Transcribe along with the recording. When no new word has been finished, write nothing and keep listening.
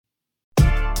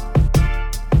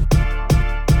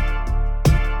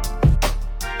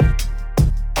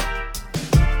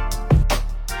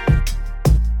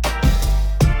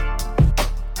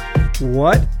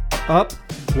What up,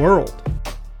 world?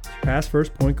 Past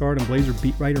first point guard and Blazer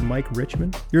beat writer Mike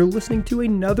Richmond. You're listening to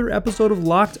another episode of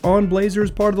Locked On Blazers,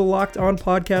 part of the Locked On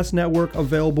Podcast Network,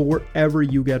 available wherever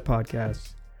you get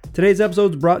podcasts. Today's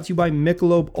episode is brought to you by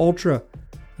Michelob Ultra.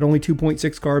 At only 2.6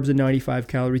 carbs and 95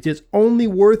 calories, it's only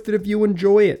worth it if you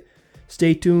enjoy it.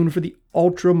 Stay tuned for the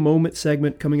Ultra Moment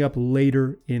segment coming up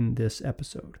later in this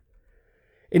episode.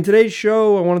 In today's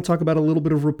show, I want to talk about a little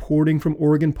bit of reporting from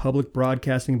Oregon Public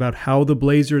Broadcasting about how the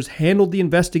Blazers handled the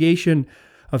investigation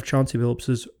of Chauncey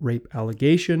Billups' rape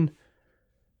allegation.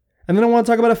 And then I want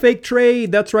to talk about a fake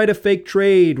trade. That's right, a fake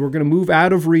trade. We're going to move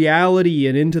out of reality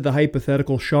and into the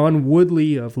hypothetical. Sean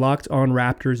Woodley of Locked On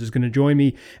Raptors is going to join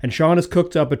me, and Sean has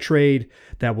cooked up a trade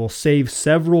that will save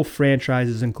several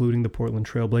franchises, including the Portland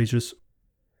Trail Blazers.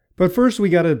 But first, we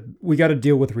gotta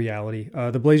deal with reality.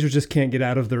 The Blazers just can't get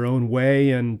out of their own way,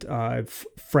 and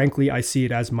frankly, I see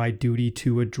it as my duty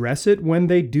to address it when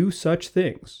they do such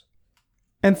things.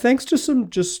 And thanks to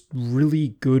some just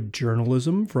really good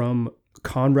journalism from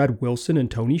Conrad Wilson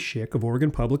and Tony Schick of Oregon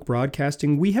Public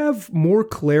Broadcasting, we have more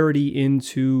clarity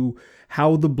into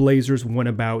how the Blazers went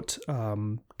about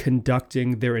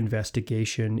conducting their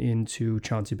investigation into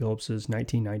Chauncey Billups'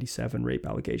 1997 rape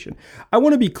allegation. I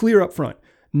want to be clear up front.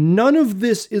 None of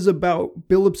this is about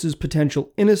Billups'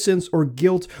 potential innocence or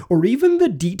guilt or even the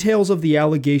details of the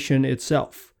allegation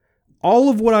itself. All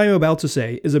of what I am about to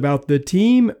say is about the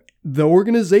team, the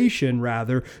organization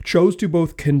rather, chose to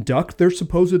both conduct their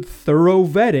supposed thorough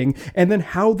vetting and then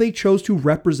how they chose to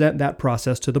represent that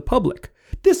process to the public.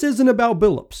 This isn't about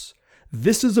Billups.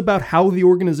 This is about how the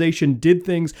organization did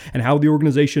things and how the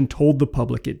organization told the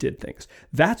public it did things.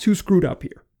 That's who screwed up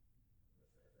here.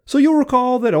 So you'll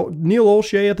recall that Neil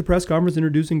Olshey at the press conference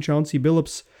introducing Chauncey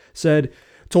Billups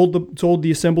told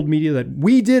the assembled media that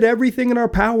we did everything in our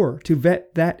power to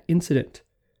vet that incident.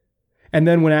 And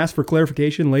then when asked for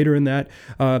clarification later in that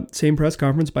same press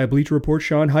conference by Bleacher Report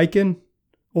Sean Highkin,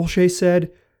 Olshey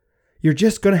said, "You're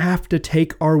just going to have to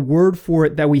take our word for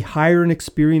it that we hired an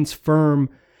experienced firm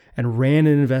and ran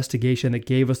an investigation that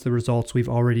gave us the results we've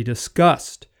already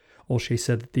discussed." Olshey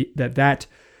said that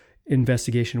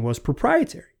investigation was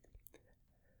proprietary.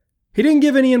 He didn't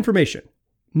give any information.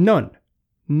 None.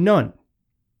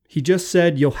 He just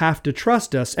said, "You'll have to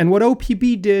trust us." And what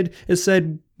OPB did is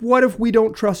said, "What if we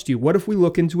don't trust you? What if we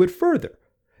look into it further?"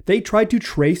 They tried to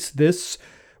trace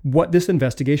what this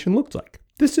investigation looked like.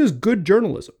 This is good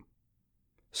journalism.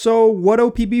 So what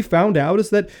OPB found out is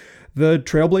that the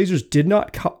Trailblazers did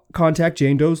not contact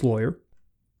Jane Doe's lawyer.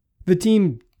 The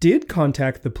team did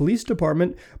contact the police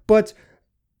department, but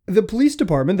the police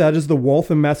department, that is the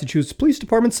Waltham, Massachusetts Police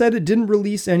Department, said it didn't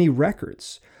release any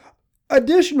records.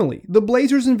 Additionally, the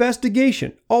Blazers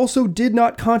investigation also did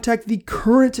not contact the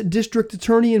current district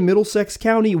attorney in Middlesex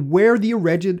County where the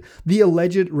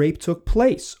alleged rape took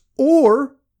place,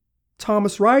 or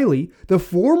Thomas Riley, the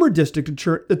former district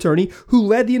attorney who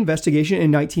led the investigation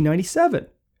in 1997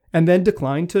 and then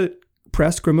declined to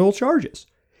press criminal charges.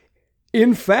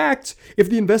 In fact, if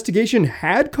the investigation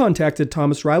had contacted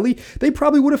Thomas Riley, they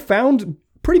probably would have found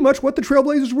pretty much what the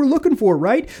Trailblazers were looking for,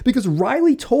 right? Because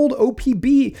Riley told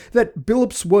OPB that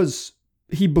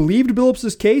he believed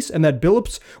Billups' case and that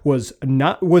Billups was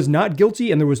not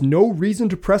guilty and there was no reason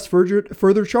to press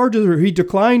further charges, or he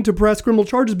declined to press criminal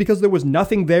charges because there was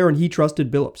nothing there and he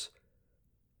trusted Billups.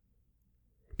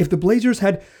 If the Blazers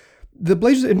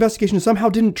investigation somehow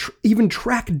didn't even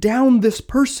track down this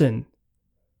person,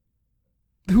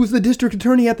 who was the district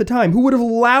attorney at the time, who would have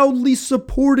loudly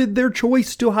supported their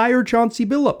choice to hire Chauncey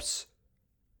Billups.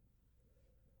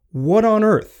 What on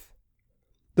earth?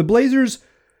 The Blazers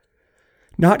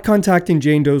not contacting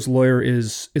Jane Doe's lawyer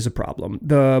is a problem.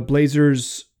 The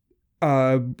Blazers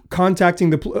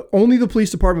contacting only the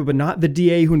police department, but not the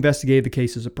DA who investigated the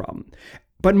case is a problem.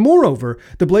 But moreover,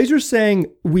 the Blazers saying,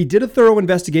 "We did a thorough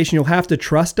investigation, you'll have to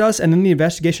trust us," and then the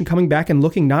investigation coming back and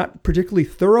looking not particularly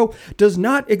thorough does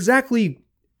not exactly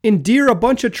endear a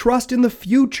bunch of trust in the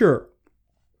future.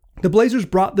 The Blazers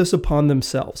brought this upon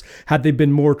themselves. Had they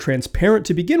been more transparent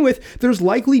to begin with, there's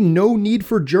likely no need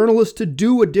for journalists to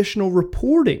do additional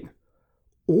reporting.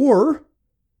 Or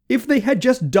if they had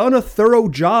just done a thorough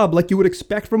job like you would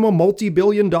expect from a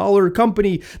multi-billion-dollar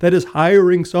company that is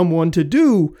hiring someone to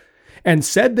do, and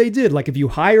said they did, like if you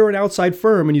hire an outside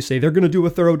firm and you say they're going to do a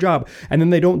thorough job and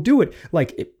then they don't do it,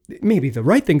 maybe the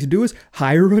right thing to do is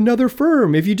hire another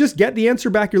firm. If you just get the answer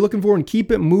back you're looking for and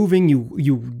keep it moving,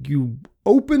 you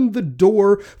open the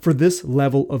door for this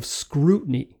level of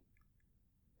scrutiny.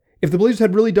 If the Blazers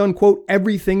had really done, quote,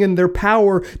 everything in their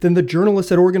power, then the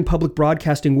journalists at Oregon Public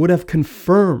Broadcasting would have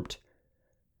confirmed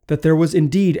that there was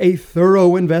indeed a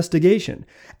thorough investigation.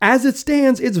 As it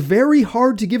stands, it's very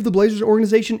hard to give the Blazers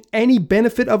organization any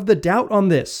benefit of the doubt on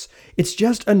this. It's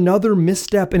just another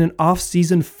misstep in an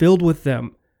offseason filled with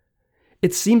them.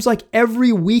 It seems like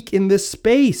every week in this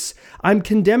space, I'm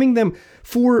condemning them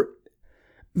for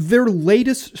their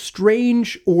latest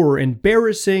strange or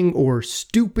embarrassing or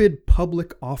stupid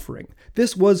public offering.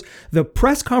 This was the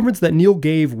press conference that Neil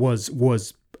gave was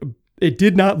it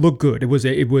did not look good.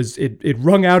 It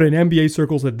rung out in NBA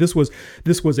circles that this was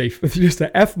just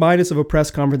a F- of a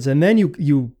press conference. And then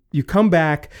you come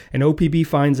back and OPB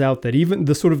finds out that even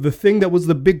the sort of the thing that was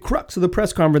the big crux of the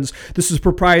press conference, this is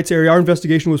proprietary. Our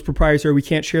investigation was proprietary. We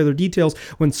can't share their details.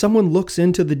 When someone looks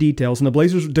into the details, and the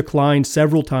Blazers declined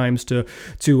several times to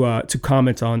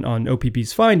comment on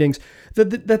OPB's findings, that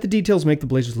the details make the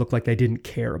Blazers look like they didn't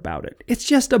care about it. It's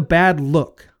just a bad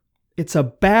look. It's a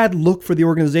bad look for the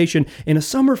organization in a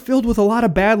summer filled with a lot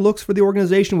of bad looks for the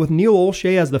organization, with Neil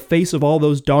Olshey as the face of all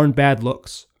those darn bad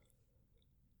looks.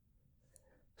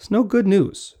 It's no good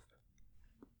news.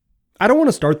 I don't want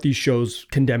to start these shows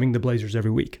condemning the Blazers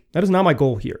every week. That is not my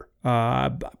goal here.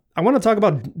 I want to talk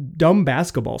about dumb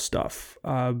basketball stuff.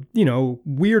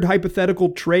 Weird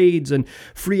hypothetical trades and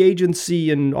free agency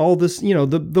and all this,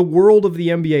 the world of the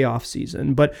NBA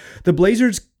offseason. But the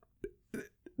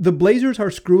Blazers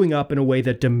are screwing up in a way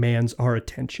that demands our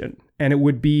attention. And it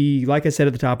would be, like I said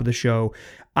at the top of the show,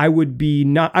 I would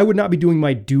not be doing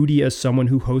my duty as someone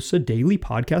who hosts a daily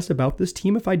podcast about this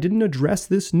team if I didn't address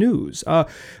this news.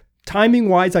 Timing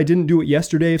wise, I didn't do it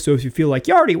yesterday. So if you feel like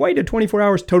you already waited 24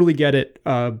 hours, totally get it.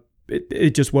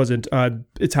 It just wasn't,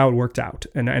 it's how it worked out.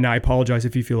 And I apologize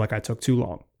if you feel like I took too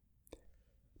long.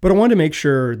 But I wanted to make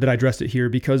sure that I addressed it here,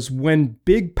 because when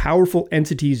big, powerful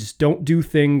entities don't do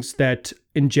things that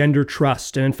engender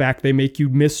trust, and in fact, they make you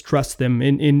mistrust them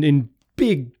in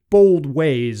big, bold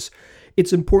ways,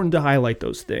 it's important to highlight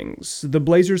those things. The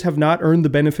Blazers have not earned the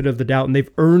benefit of the doubt, and they've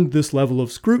earned this level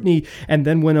of scrutiny. And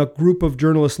then when a group of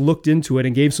journalists looked into it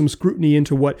and gave some scrutiny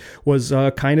into what was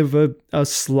kind of a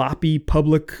sloppy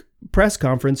public press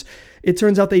conference, it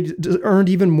turns out they earned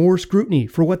even more scrutiny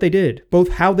for what they did,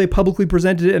 both how they publicly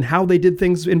presented it and how they did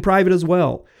things in private as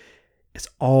well. It's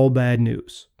all bad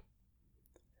news.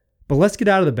 But let's get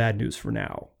out of the bad news for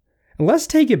now, and let's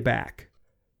take it back.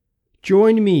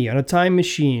 Join me on a time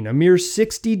machine a mere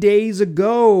 60 days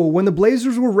ago, when the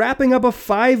Blazers were wrapping up a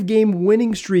 5-game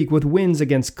winning streak with wins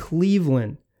against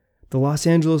Cleveland, the Los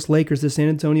Angeles Lakers, the San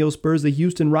Antonio Spurs, the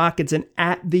Houston Rockets, and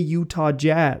at the Utah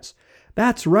Jazz.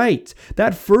 That's right.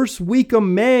 That first week of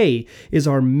May is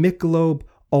our Michelob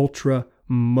Ultra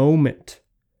moment.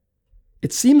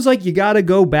 It seems like you got to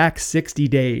go back 60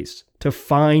 days to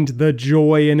find the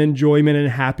joy and enjoyment and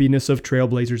happiness of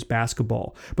Trailblazers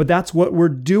basketball. But that's what we're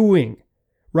doing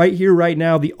right here, right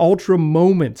now. The Ultra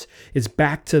moment is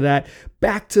back to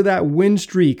that win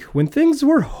streak when things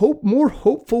were more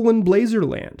hopeful in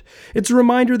Blazerland. It's a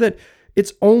reminder that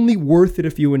it's only worth it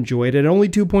if you enjoy it. At only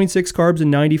 2.6 carbs and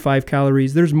 95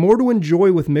 calories, there's more to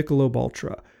enjoy with Michelob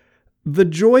Ultra. The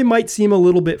joy might seem a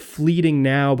little bit fleeting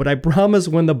now, but I promise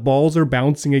when the balls are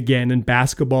bouncing again and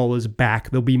basketball is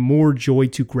back, there'll be more joy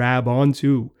to grab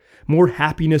onto, more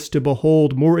happiness to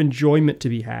behold, more enjoyment to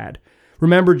be had.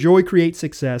 Remember, joy creates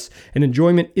success, and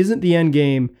enjoyment isn't the end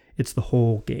game, it's the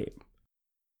whole game.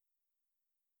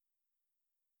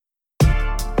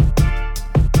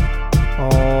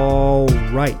 All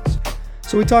right.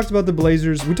 So we talked about the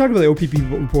Blazers. We talked about the OPP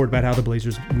report about how the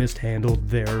Blazers mishandled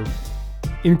their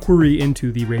inquiry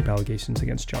into the rape allegations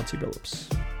against Chauncey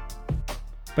Billups.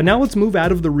 But now let's move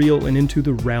out of the real and into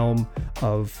the realm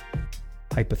of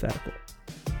hypothetical.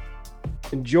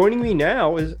 And joining me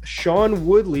now is Sean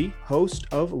Woodley, host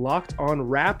of Locked On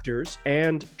Raptors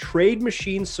and trade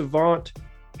machine savant.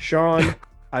 Sean,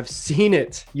 I've seen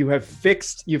it. You've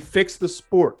fixed the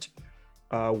sport.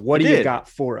 What do you got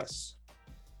for us?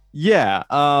 Yeah.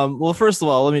 Well, first of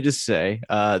all, let me just say,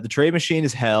 the trade machine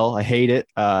is hell. I hate it.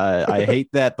 I hate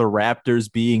that the Raptors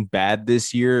being bad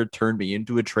this year turned me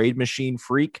into a trade machine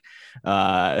freak.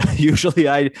 Usually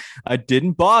I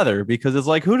didn't bother because it's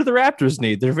like, who do the Raptors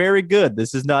need? They're very good.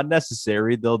 This is not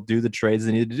necessary. They'll do the trades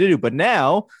they need to do. But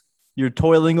now you're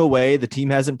toiling away. The team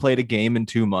hasn't played a game in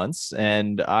 2 months.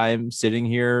 And I'm sitting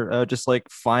here just like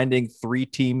finding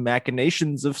 3-team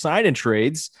machinations of sign-in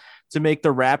trades to make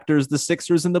the Raptors, the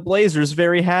Sixers, and the Blazers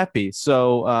very happy.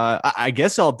 So I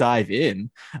guess I'll dive in.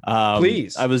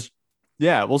 Please. The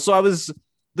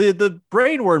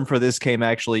brainworm for this came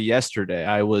actually yesterday.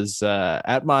 I was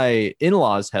at my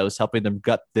in-laws' house helping them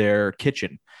gut their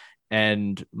kitchen.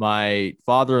 and my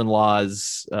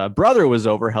father-in-law's brother was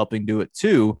over helping do it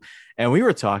too. And we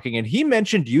were talking, and he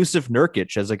mentioned Yusuf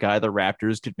Nurkic as a guy the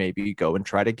Raptors could maybe go and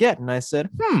try to get. And I said,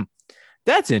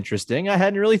 that's interesting. I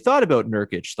hadn't really thought about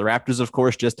Nurkic. The Raptors, of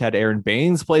course, just had Aaron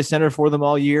Baines play center for them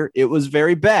all year. It was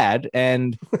very bad.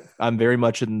 And I'm very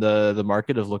much in the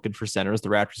market of looking for centers the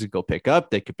Raptors could go pick up.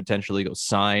 They could potentially go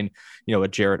sign, a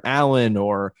Jarrett Allen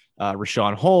or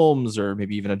Rashawn Holmes, or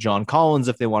maybe even a John Collins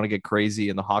if they want to get crazy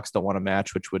and the Hawks don't want to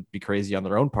match, which would be crazy on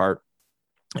their own part.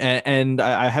 And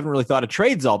I haven't really thought of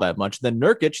trades all that much. Then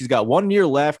Nurkic, he's got 1 year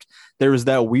left. There was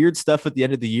that weird stuff at the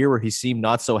end of the year where he seemed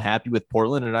not so happy with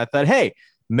Portland. And I thought, hey,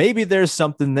 maybe there's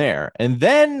something there. And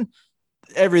then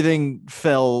everything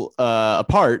fell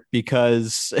apart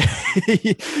because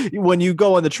when you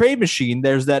go on the trade machine,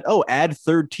 there's that, add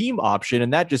third team option.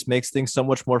 And that just makes things so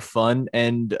much more fun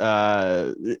and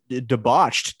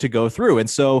debauched to go through. And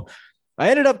so I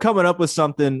ended up coming up with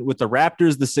something with the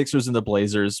Raptors, the Sixers, and the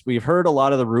Blazers. We've heard a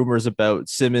lot of the rumors about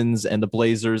Simmons and the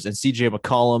Blazers and CJ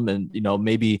McCollum, and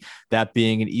maybe that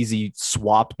being an easy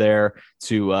swap there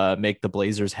to make the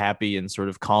Blazers happy and sort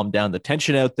of calm down the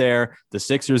tension out there. The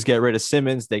Sixers get rid of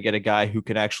Simmons. They get a guy who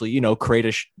can actually,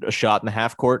 create a shot in the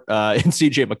half court in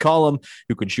CJ McCollum,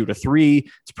 who can shoot a three.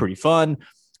 It's pretty fun.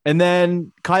 And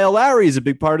then Kyle Lowry is a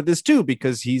big part of this too,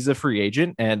 because he's a free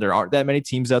agent and there aren't that many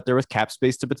teams out there with cap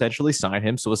space to potentially sign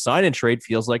him. So a sign and trade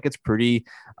feels like it's pretty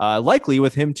likely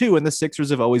with him too. And the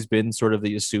Sixers have always been sort of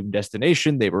the assumed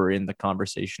destination. They were in the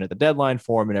conversation at the deadline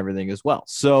for him and everything as well.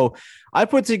 So I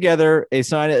put together a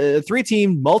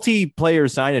 3-team multiplayer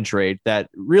sign and trade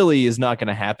that really is not going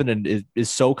to happen and is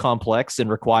so complex and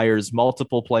requires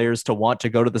multiple players to want to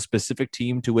go to the specific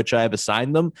team to which I have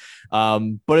assigned them.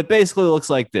 But it basically looks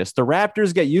like this. The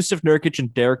Raptors get Yusuf Nurkic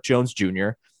and Derek Jones Jr.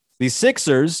 The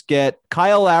Sixers get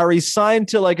Kyle Lowry signed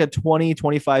to like a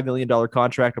 $20-25 million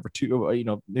contract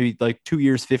over maybe like 2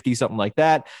 years, 50, something like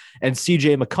that. And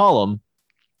CJ McCollum.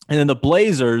 And then the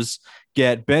Blazers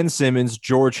get Ben Simmons,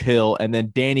 George Hill, and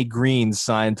then Danny Green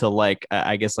signed to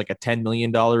I guess a $10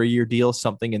 million a year deal,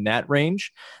 something in that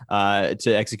range, to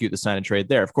execute the sign and trade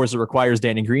there. Of course, it requires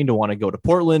Danny Green to want to go to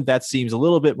Portland. That seems a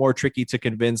little bit more tricky to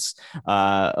convince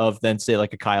of than say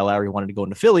like a Kyle Lowry wanted to go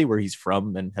into Philly, where he's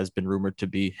from and has been rumored to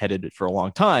be headed for a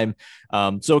long time.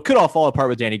 So it could all fall apart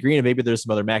with Danny Green, and maybe there's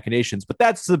some other machinations, but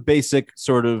that's the basic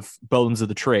sort of bones of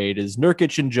the trade is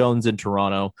Nurkic and Jones in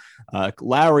Toronto,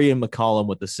 Lowry and McCollum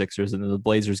with the Sixers, and then the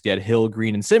Blazers get Hill,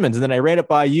 Green, and Simmons. And then I ran it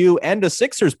by you and a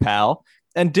Sixers pal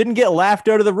and didn't get laughed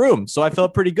out of the room. So I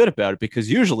felt pretty good about it because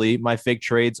usually my fake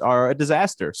trades are a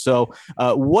disaster. So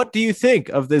what do you think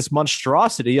of this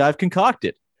monstrosity I've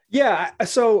concocted? Yeah,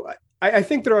 so I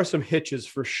think there are some hitches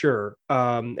for sure.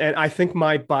 And I think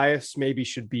my bias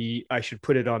maybe I should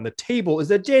put it on the table, is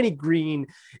that Danny Green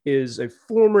is a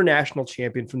former national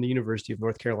champion from the University of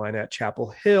North Carolina at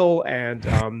Chapel Hill. And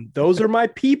those are my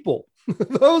people.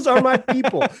 Those are my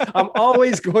people. I am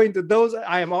always going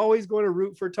to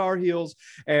root for Tar Heels.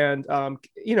 And,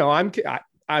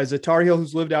 as a Tar Heel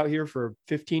who's lived out here for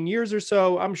 15 years or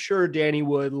so, I'm sure Danny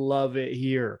would love it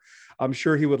here. I'm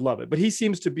sure he would love it, but he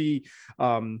seems to be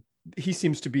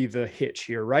the hitch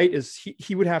here, right? Is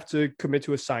he would have to commit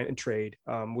to a sign and trade,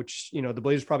 which, the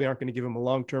Blazers probably aren't going to give him a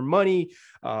long-term money.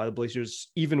 The Blazers,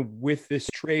 even with this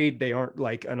trade, they aren't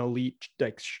like an elite,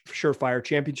 like surefire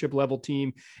championship level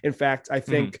team. In fact, I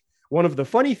think one of the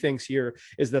funny things here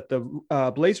is that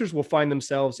the Blazers will find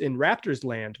themselves in Raptors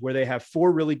land where they have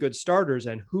 4 really good starters.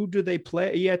 And who do they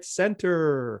play at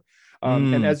center?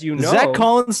 And as you know, Zach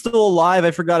Collins still alive?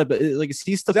 I forgot about it. Is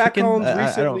he still Zach Collins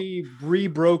recently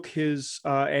re-broke his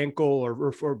ankle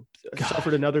or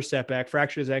suffered another setback,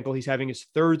 fractured his ankle. He's having his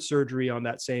 3rd surgery on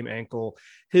that same ankle.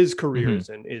 His career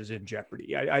is in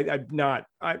jeopardy. I'm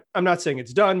not saying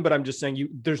it's done, but I'm just saying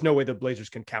there's no way the Blazers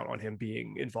can count on him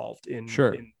being involved in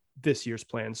this year's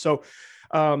plan. So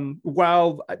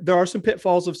while there are some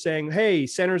pitfalls of saying, hey,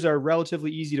 centers are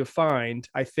relatively easy to find,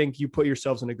 I think you put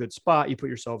yourselves in a good spot. You put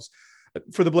yourselves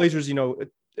for the Blazers,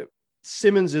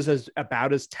 Simmons is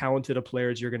about as talented a player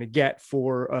as you're going to get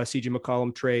for a CJ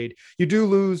McCollum trade. You do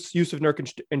lose Yusuf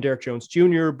Nurkic and Derek Jones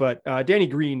Jr., but Danny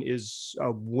Green is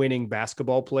a winning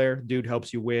basketball player. Dude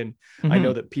helps you win. I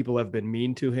know that people have been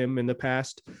mean to him in the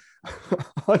past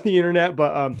on the internet,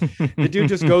 but the dude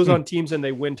just goes on teams and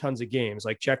they win tons of games.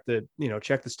 Like check the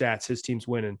stats. His team's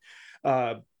winning.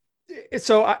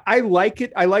 So I like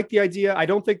it. I like the idea. I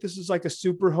don't think this is like a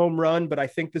super home run, but I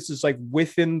think this is like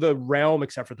within the realm,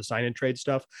 except for the sign and trade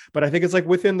stuff. But I think it's like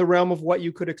within the realm of what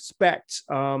you could expect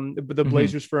the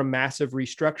Blazers for a massive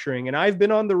restructuring. And I've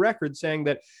been on the record saying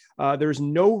that There's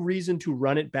no reason to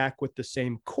run it back with the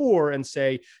same core and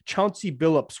say Chauncey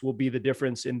Billups will be the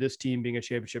difference in this team being a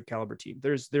championship caliber team.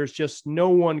 There's just no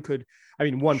one could. I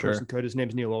mean, one person could. His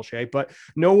name's Neil Olshey, but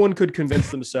no one could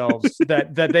convince themselves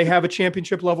that they have a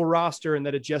championship level roster and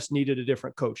that it just needed a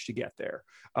different coach to get there.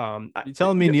 You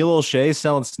telling me Neil Olshey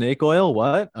selling snake oil?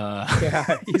 What?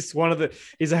 Yeah,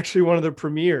 he's actually one of the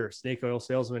premier snake oil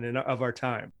salesmen of our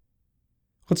time.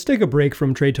 Let's take a break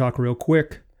from trade talk real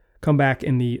quick. Come back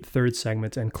in the third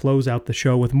segment and close out the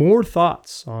show with more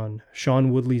thoughts on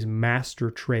Sean Woodley's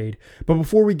master trade. But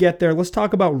before we get there, let's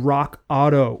talk about Rock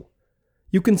Auto.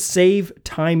 You can save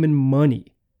time and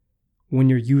money when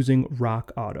you're using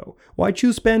Rock Auto. Why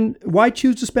choose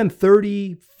to spend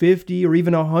 30, 50, or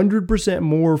even 100%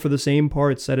 more for the same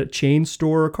parts at a chain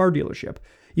store or car dealership?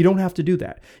 You don't have to do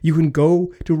that. You can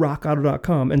go to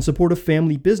rockauto.com and support a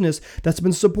family business that's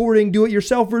been supporting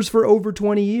do-it-yourselfers for over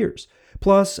 20 years.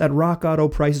 Plus, at Rock Auto,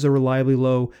 prices are reliably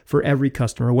low for every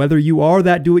customer. Whether you are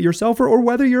that do-it-yourselfer or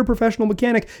whether you're a professional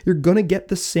mechanic, you're going to get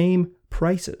the same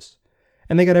prices.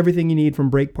 And they got everything you need from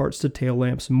brake parts to tail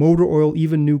lamps, motor oil,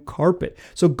 even new carpet.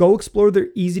 So go explore their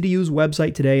easy-to-use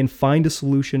website today and find a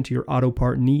solution to your auto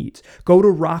part needs. Go to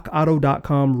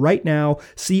rockauto.com right now,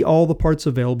 see all the parts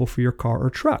available for your car or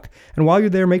truck. And while you're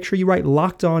there, make sure you write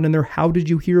Locked On in their How Did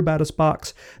You Hear About Us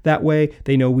box. That way,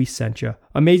 they know we sent you.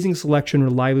 Amazing selection,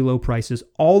 reliably low prices,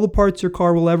 all the parts your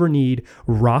car will ever need,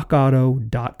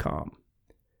 rockauto.com.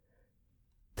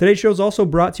 Today's show is also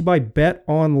brought to you by Bet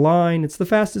Online. It's the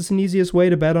fastest and easiest way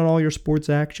to bet on all your sports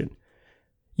action.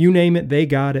 You name it, they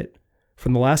got it.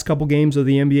 From the last couple games of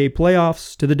the NBA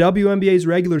playoffs, to the WNBA's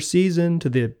regular season, to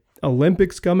the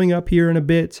Olympics coming up here in a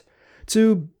bit,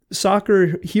 to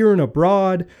soccer here and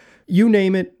abroad, you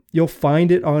name it, you'll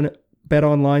find it on Bet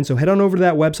Online. So head on over to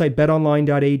that website,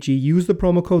 betonline.ag. Use the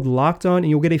promo code LOCKEDON and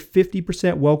you'll get a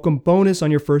 50% welcome bonus on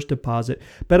your first deposit.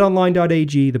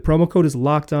 betonline.ag. The promo code is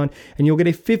LOCKEDON and you'll get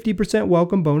a 50%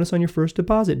 welcome bonus on your first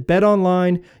deposit. Bet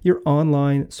Online, your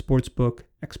online sportsbook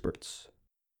experts.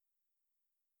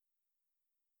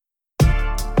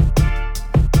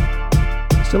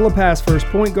 Still a pass first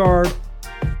point guard.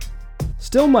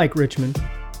 Still Mike Richman.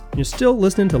 And you're still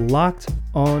listening to Locked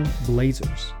On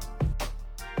Blazers.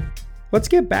 Let's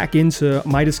get back into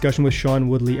my discussion with Sean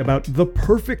Woodley about the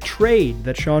perfect trade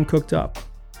that Sean cooked up.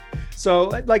 So,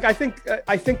 I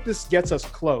think this gets us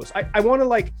close. I want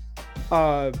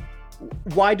to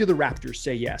why do the Raptors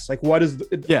say yes? What is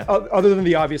other than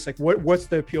the obvious? What's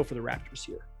the appeal for the Raptors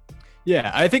here?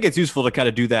 Yeah, I think it's useful to kind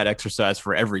of do that exercise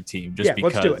for every team, just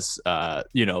because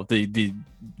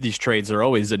these trades are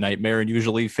always a nightmare and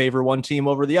usually favor one team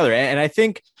over the other. And I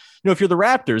think, if you're the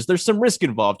Raptors, there's some risk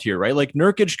involved here, right? Like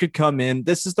Nurkic could come in.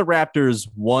 This is the Raptors'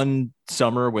 one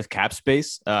summer with cap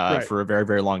space for a very,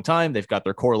 very long time. They've got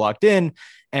their core locked in,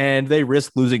 and they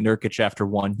risk losing Nurkic after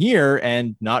 1 year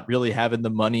and not really having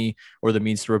the money or the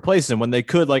means to replace him when they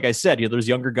could. Like I said, there's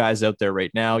younger guys out there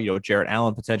right now. Jarrett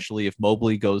Allen potentially if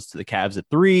Mobley goes to the Cavs at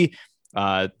 3.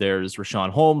 There's Rashawn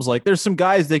Holmes. There's some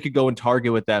guys they could go and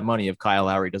target with that money if Kyle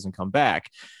Lowry doesn't come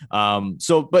back. But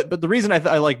the reason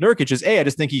I like Nurkic is I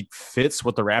just think he fits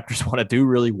what the Raptors want to do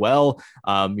really well.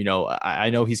 I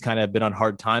know he's kind of been on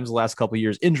hard times the last couple of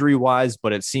years injury wise,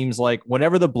 but it seems like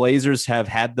whenever the Blazers have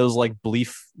had those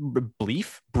brief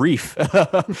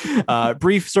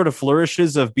sort of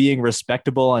flourishes of being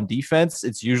respectable on defense,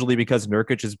 it's usually because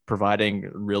Nurkic is providing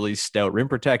really stout rim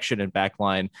protection and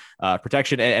backline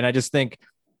protection. And I just think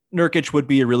Nurkic would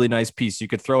be a really nice piece. You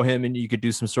could throw him and you could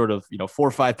do some sort of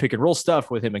 4-5 pick and roll stuff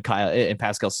with him and Kyle and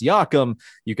Pascal Siakam.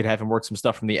 You could have him work some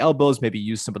stuff from the elbows, maybe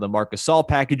use some of the Marc Gasol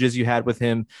packages you had with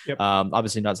him. Yep.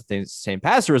 Obviously not the same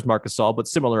passer as Marc Gasol, but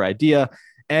similar idea.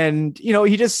 And,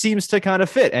 he just seems to kind of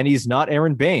fit, and he's not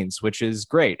Aaron Baines, which is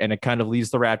great. And it kind of leaves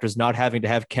the Raptors not having to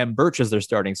have Khem Birch as their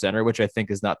starting center, which I think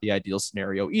is not the ideal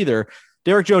scenario either.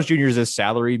 Derrick Jones Jr. is a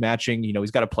salary matching.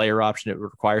 He's got a player option that would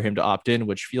require him to opt in,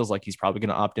 which feels like he's probably going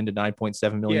to opt into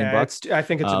 $9.7 million. I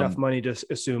think it's enough money to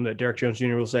assume that Derrick Jones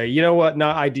Jr. will say, you know what,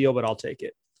 not ideal, but I'll take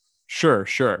it. Sure.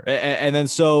 And then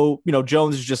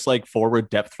Jones is just forward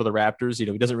depth for the Raptors.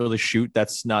 He doesn't really shoot.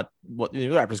 That's not what the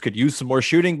Raptors could use some more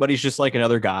shooting, but he's just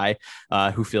another guy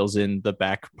who fills in the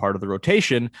back part of the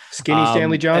rotation. Skinny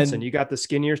Stanley Johnson. You got the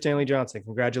skinnier Stanley Johnson.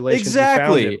 Congratulations.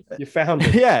 Exactly. You found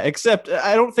it. Yeah. Except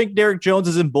I don't think Derrick Jones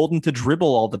is emboldened to dribble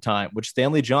all the time, which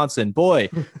Stanley Johnson, boy,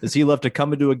 does he love to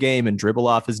come into a game and dribble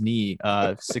off his knee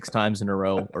 6 times in a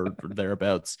row or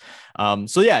thereabouts.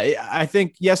 I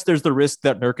think, yes, there's the risk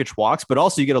that Nurkic walks, but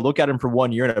also you get to look at him for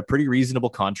 1 year at a pretty reasonable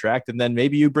contract. And then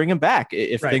maybe you bring him back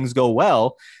if things go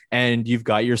well, and you've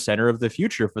got your center of the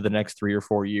future for the next 3 or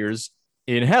 4 years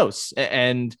in house.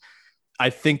 And I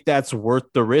think that's worth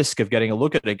the risk of getting a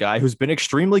look at a guy who's been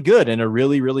extremely good and a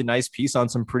really, really nice piece on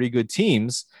some pretty good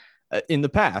teams in the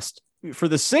past. For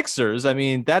the Sixers, I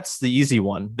mean, that's the easy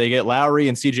one. They get Lowry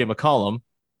and CJ McCollum,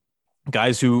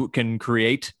 guys who can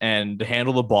create and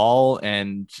handle the ball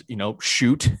and,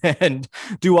 shoot and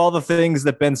do all the things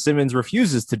that Ben Simmons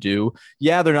refuses to do.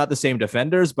 Yeah, they're not the same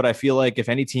defenders, but I feel like if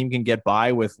any team can get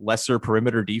by with lesser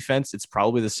perimeter defense, it's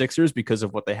probably the Sixers because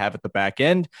of what they have at the back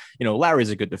end.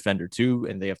 Lowry's a good defender too,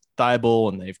 and they have Thibault,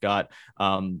 and they've got,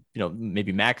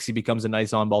 maybe Maxey becomes a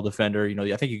nice on-ball defender.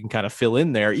 I think you can kind of fill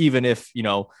in there, even if,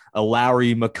 a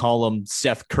Lowry, McCollum,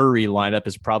 Seth Curry lineup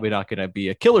is probably not going to be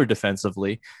a killer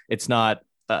defensively. It's not,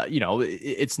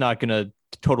 it's not going to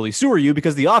totally sewer you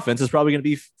because the offense is probably going to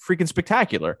be freaking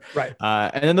spectacular. Right.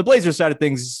 And then the Blazers side of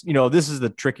things, this is the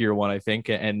trickier one, I think.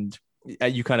 And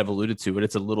you kind of alluded to it.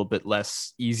 It's a little bit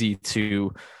less easy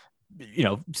to,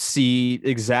 see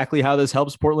exactly how this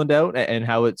helps Portland out and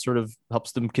how it sort of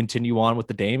helps them continue on with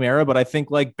the Dame era. But I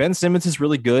think like Ben Simmons is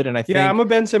really good. And I think I'm a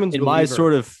Ben Simmons in my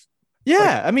sort of,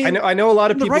 I mean, I know a lot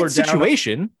of people right are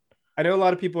situation. I know a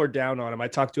lot of people are down on him. I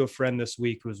talked to a friend this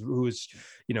week who's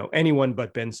anyone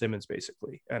but Ben Simmons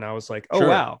basically, and I was like, oh, sure.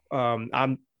 Wow,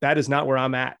 that is not where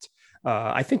I'm at.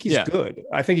 I think he's good.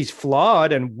 I think he's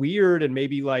flawed and weird, and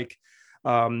maybe like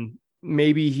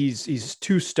maybe he's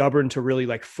too stubborn to really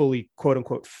like fully quote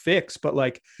unquote fix. But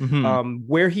like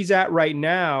where he's at right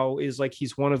now is like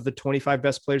he's one of the 25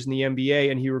 best players in the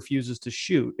NBA, and he refuses to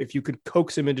shoot. If you could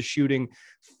coax him into shooting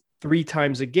 3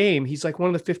 times a game, he's like one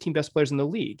of the 15 best players in the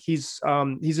league. He's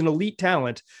an elite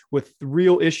talent with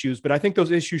real issues, but I think those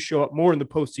issues show up more in the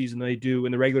postseason than they do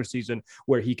in the regular season,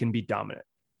 where he can be dominant.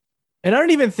 And I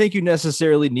don't even think you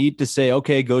necessarily need to say,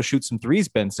 okay, go shoot some threes,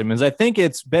 Ben Simmons. I think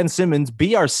it's Ben Simmons,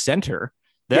 be our center.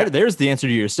 There's the answer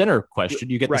to your center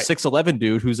question. You get the 6'11"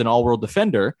 dude who's an all-world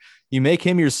defender. You make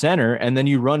him your center, and then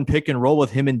you run pick and roll with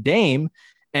him and Dame.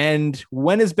 And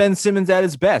when is Ben Simmons at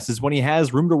his best? Is when he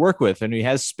has room to work with and he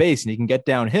has space and he can get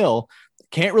downhill.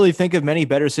 Can't really think of many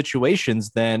better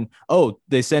situations than,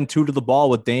 they send 2 to the ball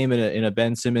with Dame in a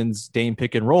Ben Simmons Dame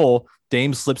pick and roll.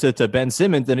 Dame slips it to Ben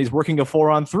Simmons and he's working a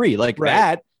 4-on-3.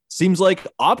 That seems like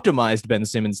optimized Ben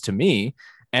Simmons to me.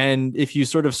 And if you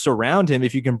sort of surround him,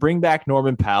 if you can bring back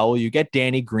Norman Powell, you get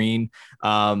Danny Green,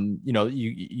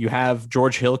 you have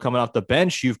George Hill coming off the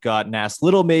bench. You've got Nas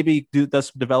Little, maybe do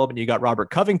some development. You got Robert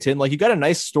Covington. Like, you got a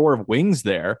nice store of wings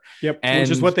there. Yep. And which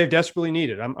is what they've desperately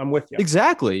needed. I'm with you.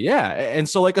 Exactly. Yeah. And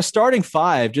so like a starting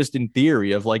 5, just in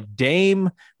theory, of like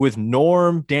Dame with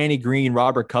Norm, Danny Green,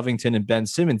 Robert Covington, and Ben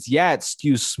Simmons. Yeah, it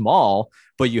skews small,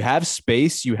 but you have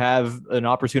space, you have an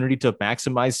opportunity to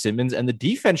maximize Simmons, and the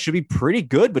defense should be pretty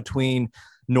good between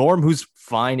Norm, who's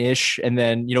fine-ish, and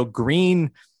then, Green,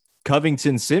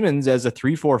 Covington, Simmons as a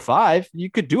 3-4-5. You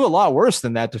could do a lot worse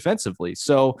than that defensively.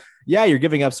 So yeah, you're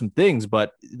giving up some things,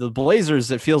 but the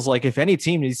Blazers, it feels like if any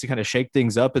team needs to kind of shake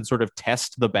things up and sort of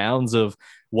test the bounds of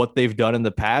what they've done in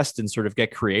the past and sort of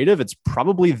get creative, it's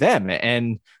probably them.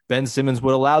 And Ben Simmons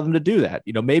would allow them to do that.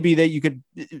 Maybe that you could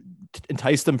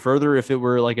entice them further if it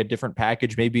were like a different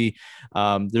package. Maybe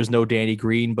there's no Danny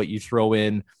Green, but you throw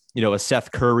in, a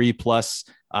Seth Curry plus,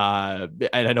 and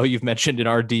I know you've mentioned in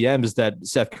our DMs that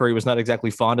Seth Curry was not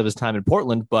exactly fond of his time in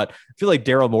Portland, but I feel like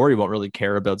Daryl Morey won't really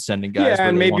care about sending guys. Yeah,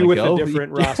 and maybe with a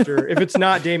different roster. If it's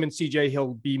not Dame and CJ,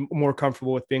 he'll be more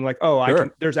comfortable with being like,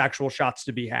 there's actual shots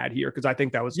to be had here. Cause I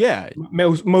think that was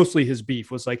mostly his beef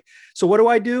was like, so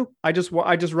what do? I just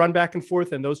run back and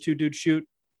forth and those 2 dudes shoot.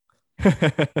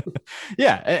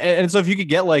 Yeah. And so if you could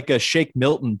get like a Shake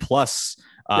Milton plus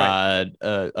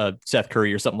Seth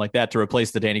Curry or something like that to replace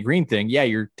the Danny Green thing,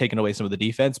 you're taking away some of the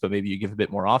defense, but maybe you give a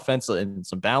bit more offense and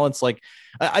some balance. Like,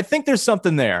 I think there's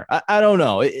something there. I don't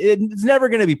know. It's never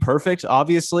going to be perfect,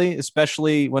 obviously,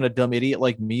 especially when a dumb idiot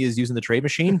like me is using the trade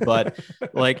machine. But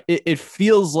like, it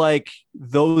feels like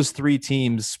those 3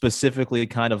 teams specifically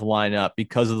kind of line up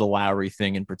because of the Lowry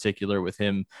thing in particular, with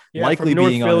him likely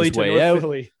being on his way out.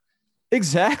 Philly.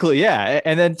 Exactly. Yeah.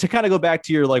 And then to kind of go back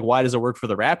to your, like, why does it work for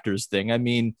the Raptors thing? I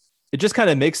mean, it just kind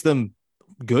of makes them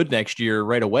good next year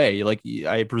right away. Like,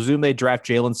 I presume they draft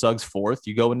Jalen Suggs 4th.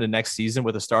 You go into next season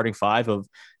with a starting 5 of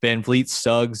Van Vliet,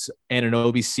 Suggs,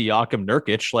 Anunoby, Siakam,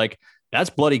 Nurkic. Like, that's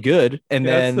bloody good. And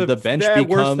then the bench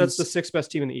becomes that's the 6th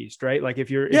best team in the East, right? Like if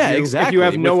you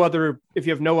have no other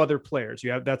players,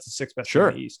 that's the 6th best team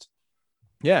in the East.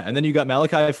 Yeah, and then you got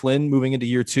Malachi Flynn moving into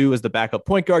year 2 as the backup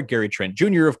point guard. Gary Trent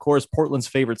Jr., of course, Portland's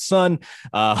favorite son.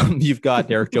 You've got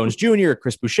Derek Jones Jr.,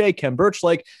 Chris Boucher, Kem Birch.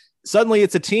 Like, suddenly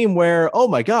it's a team where, oh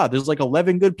my God, there's like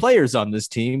 11 good players on this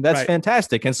team. That's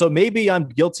fantastic. And so maybe I'm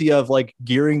guilty of like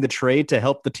gearing the trade to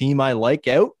help the team I like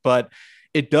out, but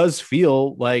it does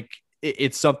feel like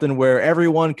it's something where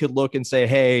everyone could look and say,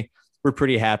 hey, we're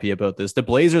pretty happy about this. The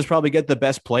Blazers probably get the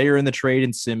best player in the trade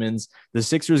in Simmons. The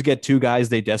Sixers get two guys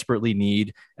they desperately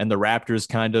need. And the Raptors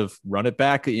kind of run it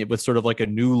back with sort of like a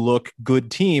new look,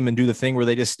 good team and do the thing where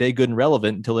they just stay good and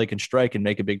relevant until they can strike and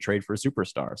make a big trade for a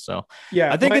superstar. So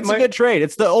yeah, I think it's a good trade.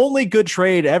 It's the only good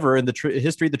trade ever in the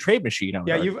history of the trade machine.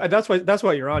 Yeah, that's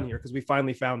why you're on here, because we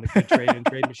finally found the good trade in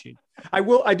trade machine.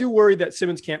 I do worry that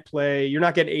Simmons can't play. You're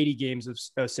not getting 80 games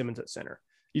of Simmons at center.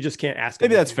 You just can't ask.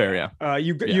 Maybe that's fair. Yeah.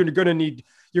 You're going to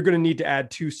need to add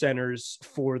two centers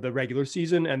for the regular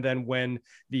season. And then when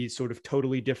the sort of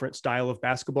totally different style of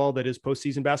basketball that is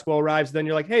postseason basketball arrives, then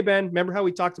you're like, hey, Ben, remember how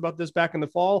we talked about this back in the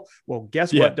fall? Well,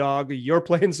 guess what, dog? You're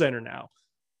playing center now.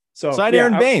 So sign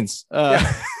Aaron Baines.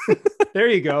 There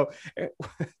you go.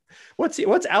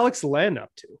 What's Alex Len up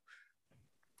to?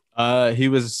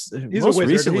 He's most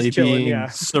recently being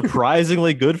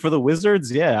surprisingly good for the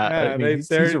Wizards. Yeah,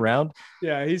 he's around.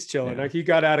 Yeah, he's chilling. Like he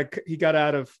got out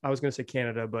of. I was going to say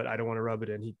Canada, but I don't want to rub it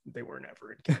in. They weren't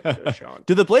ever in Canada. Sean.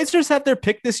 Do the Blazers have their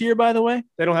pick this year? By the way,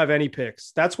 they don't have any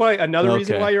picks. That's why another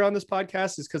reason why you're on this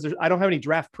podcast is because I don't have any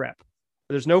draft prep.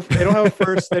 They don't have a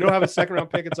first, they don't have a second round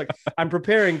pick. It's like, I'm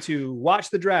preparing to watch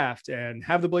the draft and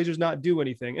have the Blazers not do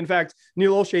anything. In fact,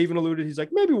 Neil Olshey even alluded, he's like,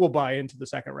 maybe we'll buy into the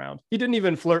second round. He didn't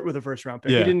even flirt with a first round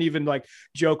pick. He didn't even like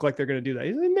joke like they're going to do that.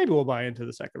 He's like, maybe we'll buy into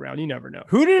the second round. You never know.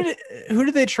 Who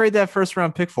did they trade that first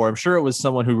round pick for? I'm sure it was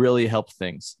someone who really helped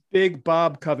things. Big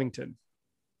Bob Covington.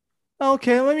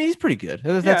 Okay, I mean, he's pretty good.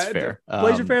 That's fair.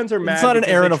 Blazer fans are mad. It's not an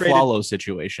Aaron Aflalo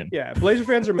situation. Yeah, Blazer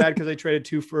fans are mad because they traded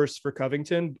 2 firsts for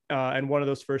Covington, and one of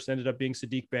those firsts ended up being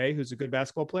Sadiq Bey, who's a good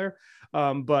basketball player.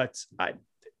 But I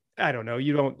don't know.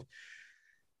 You're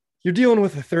dealing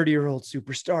with a 30-year-old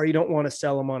superstar. You don't want to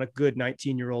sell him on a good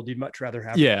 19-year-old. You'd much rather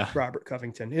have Robert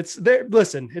Covington. It's there.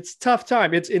 Listen, it's tough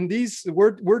time. It's in these.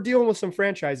 We're dealing with some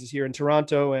franchises here in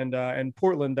Toronto and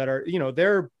Portland that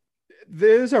are,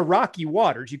 there's a rocky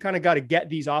waters. You kind of got to get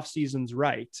these off seasons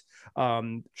right.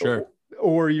 Sure.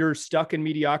 Or you're stuck in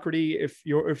mediocrity if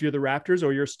you're the Raptors,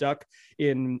 or you're stuck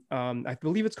in I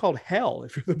believe it's called hell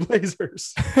if you're the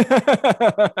Blazers.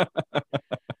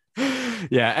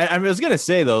 Yeah, I was gonna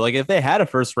say though, like if they had a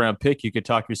first round pick, you could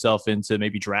talk yourself into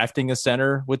maybe drafting a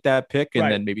center with that pick,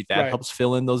 and then maybe that helps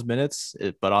fill in those minutes.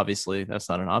 But obviously, that's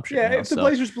not an option. Yeah, if the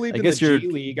Blazers believed in the G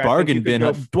League, bargain bin,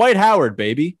 Dwight Howard,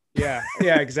 baby. Yeah,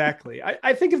 exactly.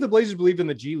 I think if the Blazers believed in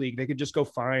the G League, they could just go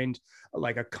find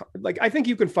I think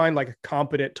you can find like a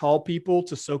competent tall people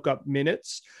to soak up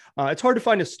minutes. It's hard to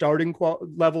find a starting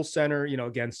level center,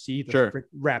 against the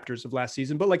Raptors of last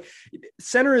season, but like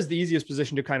center is the easiest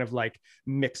position to kind of like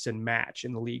mix and match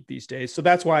in the league these days. So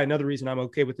that's why another reason I'm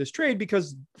okay with this trade,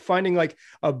 because finding like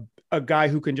a guy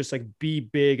who can just like be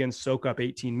big and soak up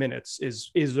 18 minutes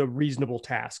is a reasonable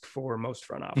task for most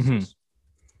front offices. Mm-hmm.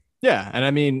 Yeah. And I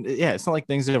mean, it's not like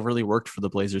things have really worked for the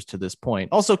Blazers to this point.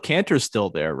 Also, Cantor's still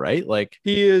there, right? Like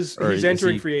he's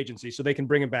entering free agency, so they can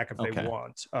bring him back if they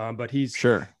want. But he's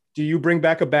sure. Do you bring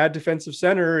back a bad defensive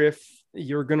center if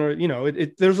you're going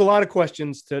to, there's a lot of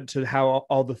questions to how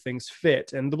all the things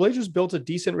fit. And the Blazers built a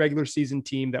decent regular season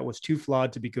team that was too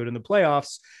flawed to be good in the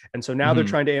playoffs. And so now they're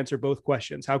trying to answer both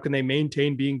questions. How can they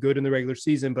maintain being good in the regular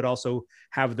season, but also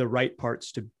have the right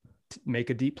parts to make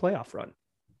a deep playoff run?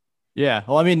 Yeah.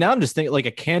 Well, I mean, now I'm just thinking like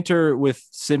a Cantor with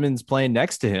Simmons playing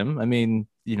next to him. I mean,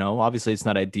 obviously it's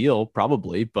not ideal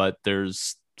probably, but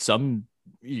there's some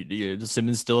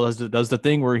Simmons still does the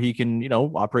thing where he can,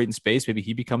 operate in space. Maybe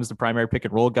he becomes the primary pick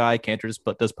and roll guy. Cantor just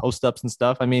does post ups and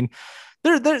stuff. I mean,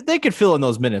 they could fill in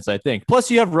those minutes, I think.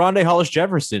 Plus you have Rondae Hollis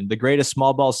Jefferson, the greatest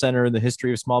small ball center in the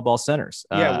history of small ball centers.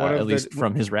 At least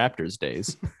from his Raptors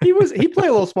days. he played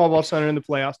a little small ball center in the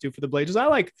playoffs too for the Blazers. I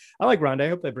like Rondae. I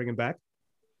hope they bring him back.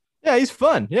 Yeah, he's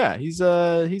fun. Yeah, he's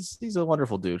a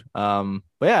wonderful dude. But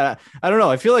yeah, I don't know.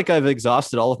 I feel like I've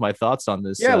exhausted all of my thoughts on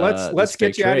this. Yeah, let's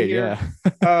get you out of here.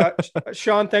 Yeah.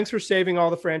 Sean, thanks for saving all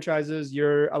the franchises.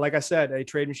 You're, like I said, a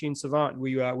trade machine savant.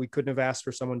 We couldn't have asked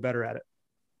for someone better at it.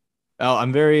 Oh,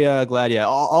 I'm very glad. Yeah,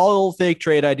 all fake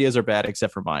trade ideas are bad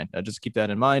except for mine. Just keep that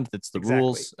in mind. That's the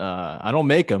rules. I don't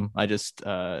make them. I just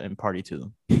am party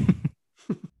to them.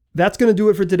 That's going to do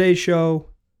it for today's show.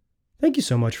 Thank you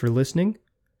so much for listening.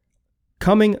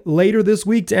 Coming later this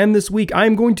week to end this week,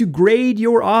 I'm going to grade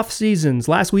your off seasons.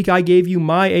 Last week, I gave you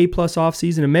my A+ off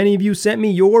season, and many of you sent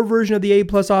me your version of the A+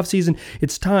 off season.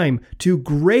 It's time to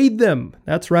grade them.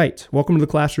 That's right. Welcome to the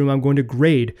classroom. I'm going to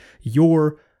grade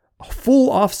your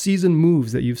full off season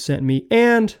moves that you've sent me,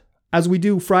 and as we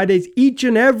do Fridays each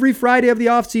and every Friday of the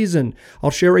offseason,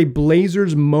 I'll share a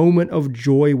Blazers moment of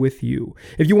joy with you.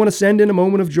 If you want to send in a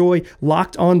moment of joy,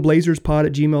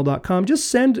 lockedonblazerspod@gmail.com. Just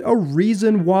send a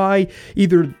reason why,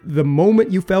 either the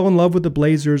moment you fell in love with the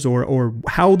Blazers or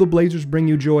how the Blazers bring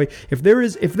you joy. If there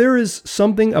is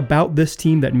something about this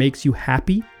team that makes you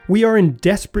happy, we are in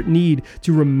desperate need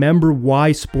to remember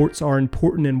why sports are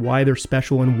important and why they're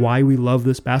special and why we love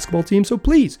this basketball team. So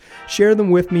please share them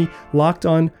with me.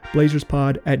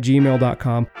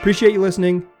 LockedOnBlazersPod@gmail.com. Appreciate you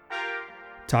listening.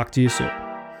 Talk to you soon.